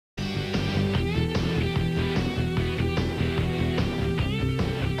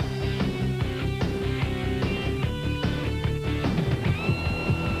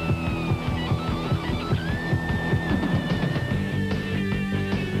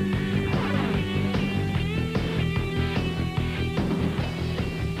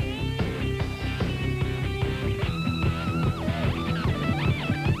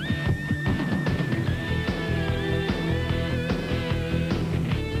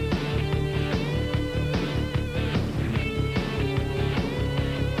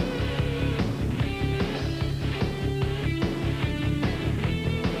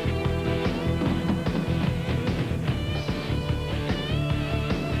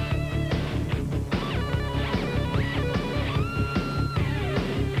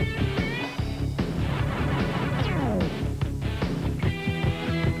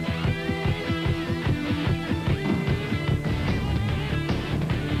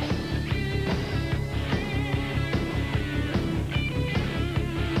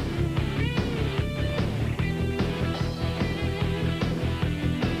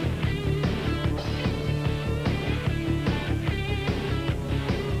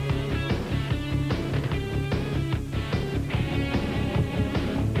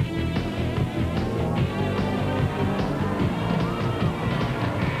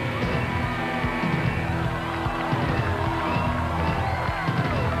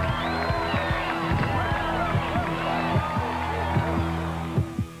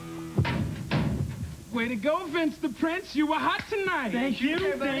go, Vince the Prince. You were hot tonight. Thank you,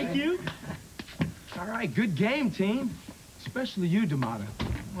 thank you. All right, good game, team. Especially you, D'Amato.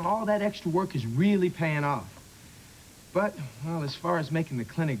 All that extra work is really paying off. But, well, as far as making the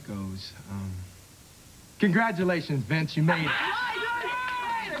clinic goes, congratulations, Vince, you made it.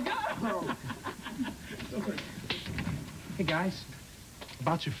 Hey, guys,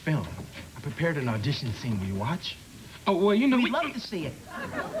 about your film. I prepared an audition scene. Will you watch? Oh, well, you know... We'd love to see it.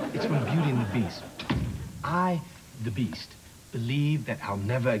 It's from Beauty and the Beast. I, the Beast, believe that I'll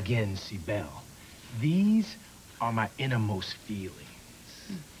never again see Belle. These are my innermost feelings.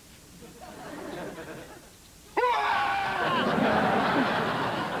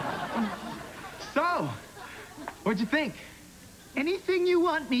 So, what'd you think? Anything you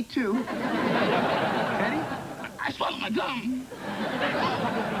want me to. Eddie? I swallowed my gum.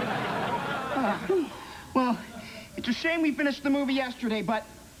 Well, it's a shame we finished the movie yesterday, but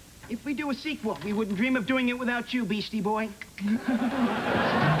if we do a sequel, we wouldn't dream of doing it without you, Beastie Boy.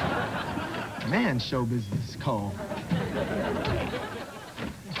 Man, show business is cold.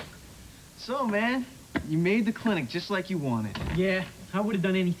 So, man, you made the clinic just like you wanted. Yeah, I would have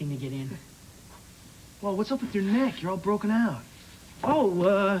done anything to get in. Well, what's up with your neck? You're all broken out.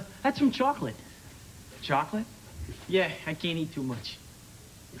 Oh, that's from chocolate. Chocolate? Yeah, I can't eat too much.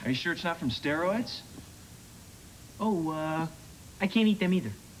 Are you sure it's not from steroids? Oh, I can't eat them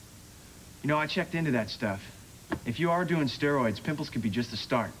either. You know, I checked into that stuff. If you are doing steroids, pimples could be just the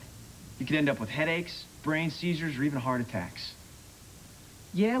start. You could end up with headaches, brain seizures, or even heart attacks.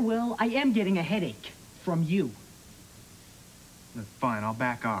 Yeah, well, I am getting a headache from you. Look, fine, I'll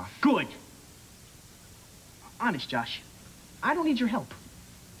back off. Good. Honest, Josh, I don't need your help.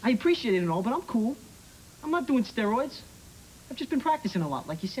 I appreciate it and all, but I'm cool. I'm not doing steroids. I've just been practicing a lot,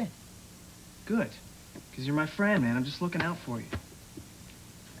 like you said. Good, because you're my friend, man. I'm just looking out for you.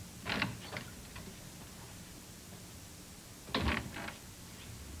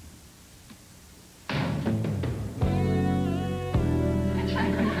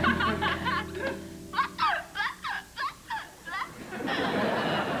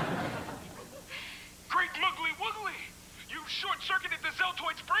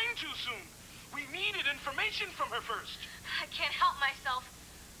 From her first. I can't help myself.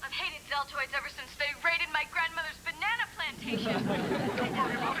 I've hated Zeltoids ever since they raided my grandmother's banana plantation. Don't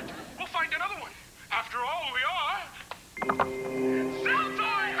worry about it. We'll find another one. After all, we are...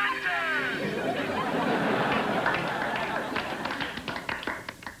 Zeltoid Hunters!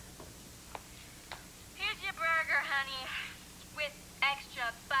 Here's your burger, honey. With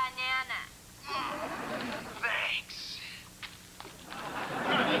extra banana. Thanks.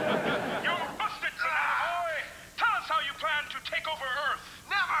 You're busted tonight, boy. Tell us how you plan to take over Earth.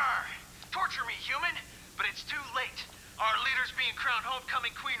 Never! Torture me, human, but it's too late. Our leader's being crowned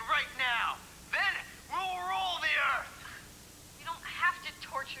homecoming queen right now. Then we'll rule the Earth. We don't have to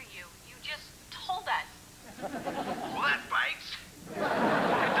torture you. You just told us. Well, that bites.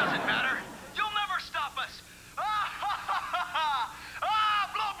 It doesn't matter. You'll never stop us. Ah, ha, ha, ha, ha. Ah,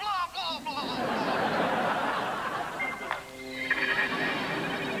 blah, blah, blah, blah.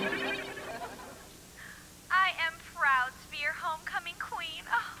 I am proud to be your homecoming queen.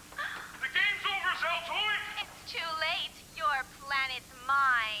 Oh. The game's over, Zeltoid. It's too late. Your planet's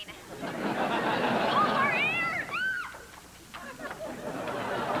mine. Hold our ears!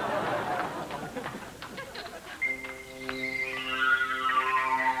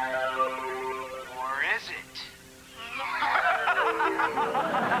 Or is it?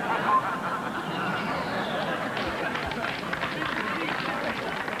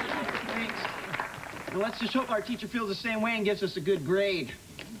 Well, let's just hope our teacher feels the same way and gives us a good grade.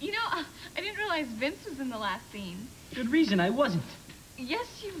 You know, I didn't realize Vince was in the last scene. Good reason I wasn't.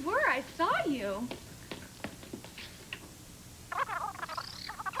 Yes, you were. I saw you.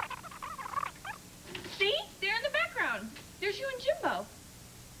 See? They're in the background. There's you and Jimbo.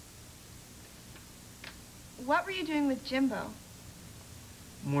 What were you doing with Jimbo?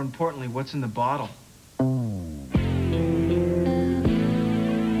 More importantly, what's in the bottle? Why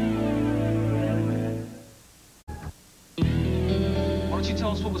don't you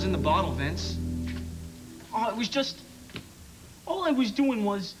tell us what was in the bottle, Vince? Oh, it was just... All I was doing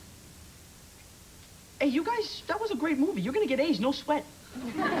was... Hey, you guys, that was a great movie. You're gonna get A's, no sweat.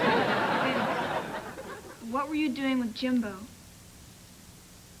 What were you doing with Jimbo?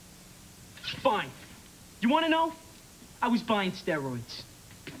 Fine. You wanna know? I was buying steroids.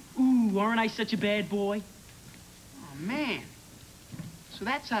 Ooh, aren't I such a bad boy? Oh, man. So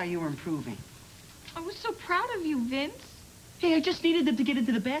that's how you were improving. I was so proud of you, Vince. Hey, I just needed them to get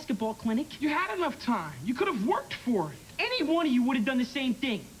into the basketball clinic. You had enough time. You could have worked for it. Any one of you would have done the same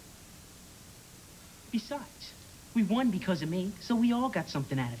thing. Besides, we won because of me, so we all got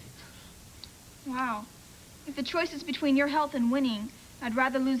something out of it. Wow. If the choice is between your health and winning, I'd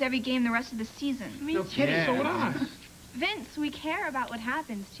rather lose every game the rest of the season. No kidding, so would I. Vince, we care about what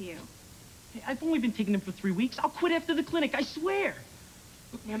happens to you. Hey, I've only been taking them for 3 weeks. I'll quit after the clinic, I swear.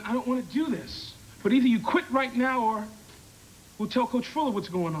 Look, man, I don't want to do this. But either you quit right now or we'll tell Coach Fuller what's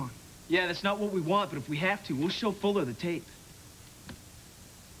going on. Yeah, that's not what we want, but if we have to, we'll show Fuller the tape.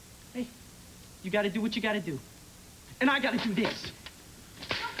 Hey, you gotta do what you gotta do. And I gotta do this.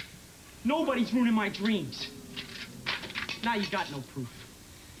 Nobody's ruining my dreams. Now you got no proof.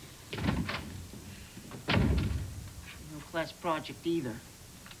 No class project either.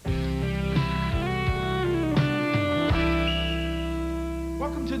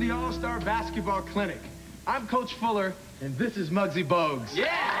 Welcome to the All-Star Basketball Clinic. I'm Coach Fuller, and this is Muggsy Bogues. Yeah!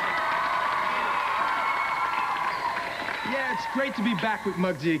 Yeah, it's great to be back with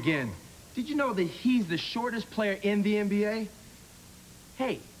Muggsy again. Did you know that he's the shortest player in the NBA?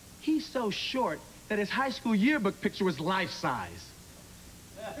 Hey, he's so short that his high school yearbook picture was life-size.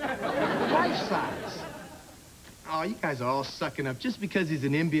 Life-size. Oh, you guys are all sucking up just because he's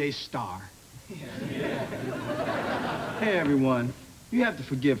an NBA star. Hey, everyone. You have to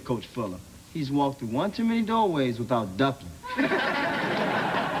forgive Coach Fuller. He's walked through one too many doorways without ducking. Hey,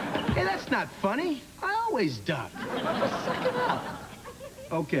 that's not funny. I always duck. Just suck it up.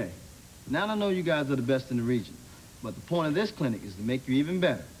 Okay. Now I know you guys are the best in the region. But the point of this clinic is to make you even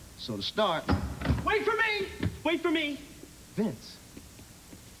better. So to start... Wait for me! Wait for me! Vince,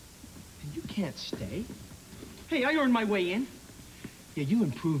 you can't stay. Hey, I earned my way in. Yeah, you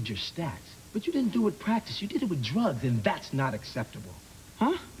improved your stats, but you didn't do it with practice. You did it with drugs, and that's not acceptable.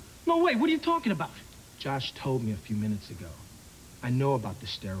 Huh? No way, what are you talking about? Josh told me a few minutes ago. I know about the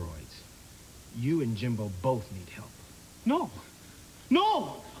steroids. You and Jimbo both need help. No.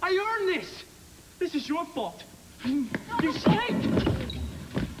 No! I earned this! This is your fault. You snake!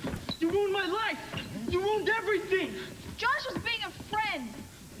 You ruined my life! You ruined everything! Josh was being a friend.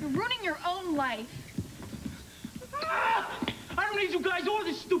 You're ruining your own life. Ah! I don't need you guys or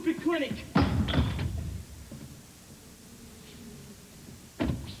this stupid clinic!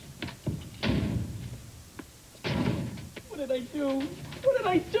 What did I do? What did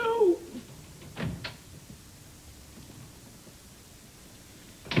I do?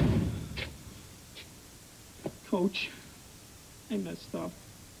 Coach, I messed up.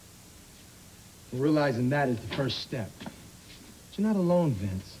 Realizing that is the first step. But you're not alone,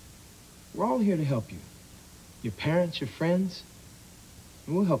 Vince. We're all here to help you. Your parents, your friends,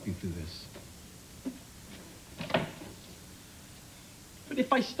 and we'll help you through this. But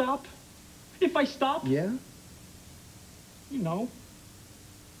if I stop? Yeah? You know,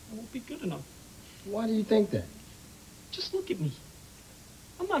 I won't be good enough. Why do you think that? Just look at me.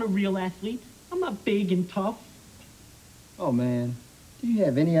 I'm not a real athlete. I'm not big and tough. Oh, man. Do you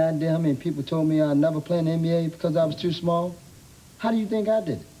have any idea how many people told me I'd never play in the NBA because I was too small? How do you think I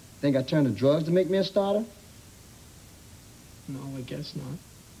did it? Think I turned to drugs to make me a starter? No, I guess not.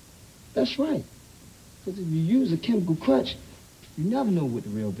 That's right. Because if you use a chemical crutch, you never know what the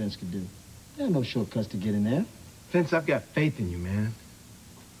real Vince could do. There are no shortcuts to get in there. Vince, I've got faith in you, man.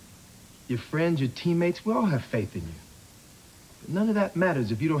 Your friends, your teammates, we all have faith in you. But none of that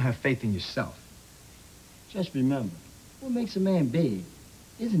matters if you don't have faith in yourself. Just remember, what makes a man big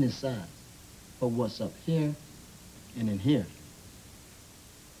isn't his size, but what's up here and in here.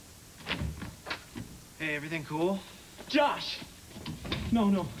 Hey, everything cool? Josh!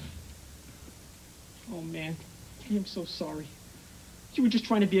 No. Oh, man. I'm so sorry. You were just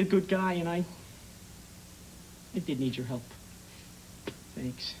trying to be a good guy, and I did need your help.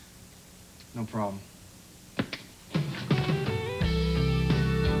 Thanks. No problem.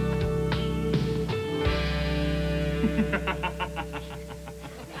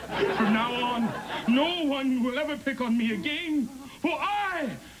 From now on, no one will ever pick on me again, for I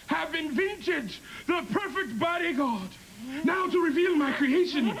have been vintage, the perfect bodyguard. Now to reveal my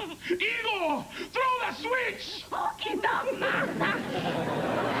creation. Igor, throw the switch!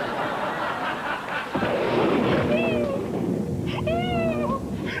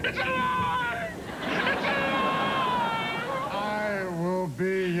 It's alive! It's alive! I will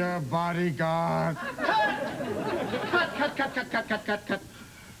be your bodyguard. Cut.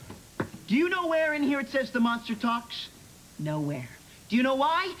 Do you know where in here it says the monster talks? Nowhere. Do you know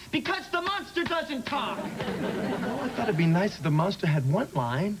why? Because the monster doesn't talk. Oh, I thought it'd be nice if the monster had one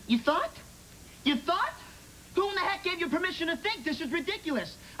line. You thought? You thought? Who in the heck gave you permission to think this is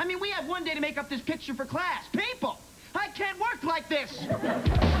ridiculous? I mean, we have one day to make up this picture for class. People, I can't work like this.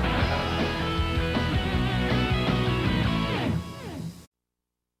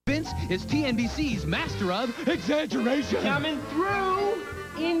 Vince is TNBC's master of exaggeration. Coming through,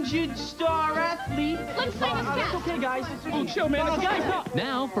 injured star athlete. Let's sing a That's okay, guys. Oh, chill, man. Guys, no.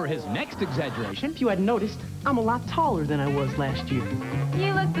 Now for his next exaggeration. If you hadn't noticed, I'm a lot taller than I was last year.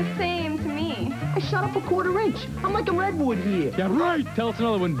 You look the same to me. I shot up a 1/4 inch. I'm like a redwood here. Yeah, right. Tell us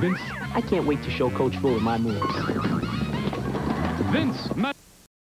another one, Vince. I can't wait to show Coach Fuller my moves. Vince,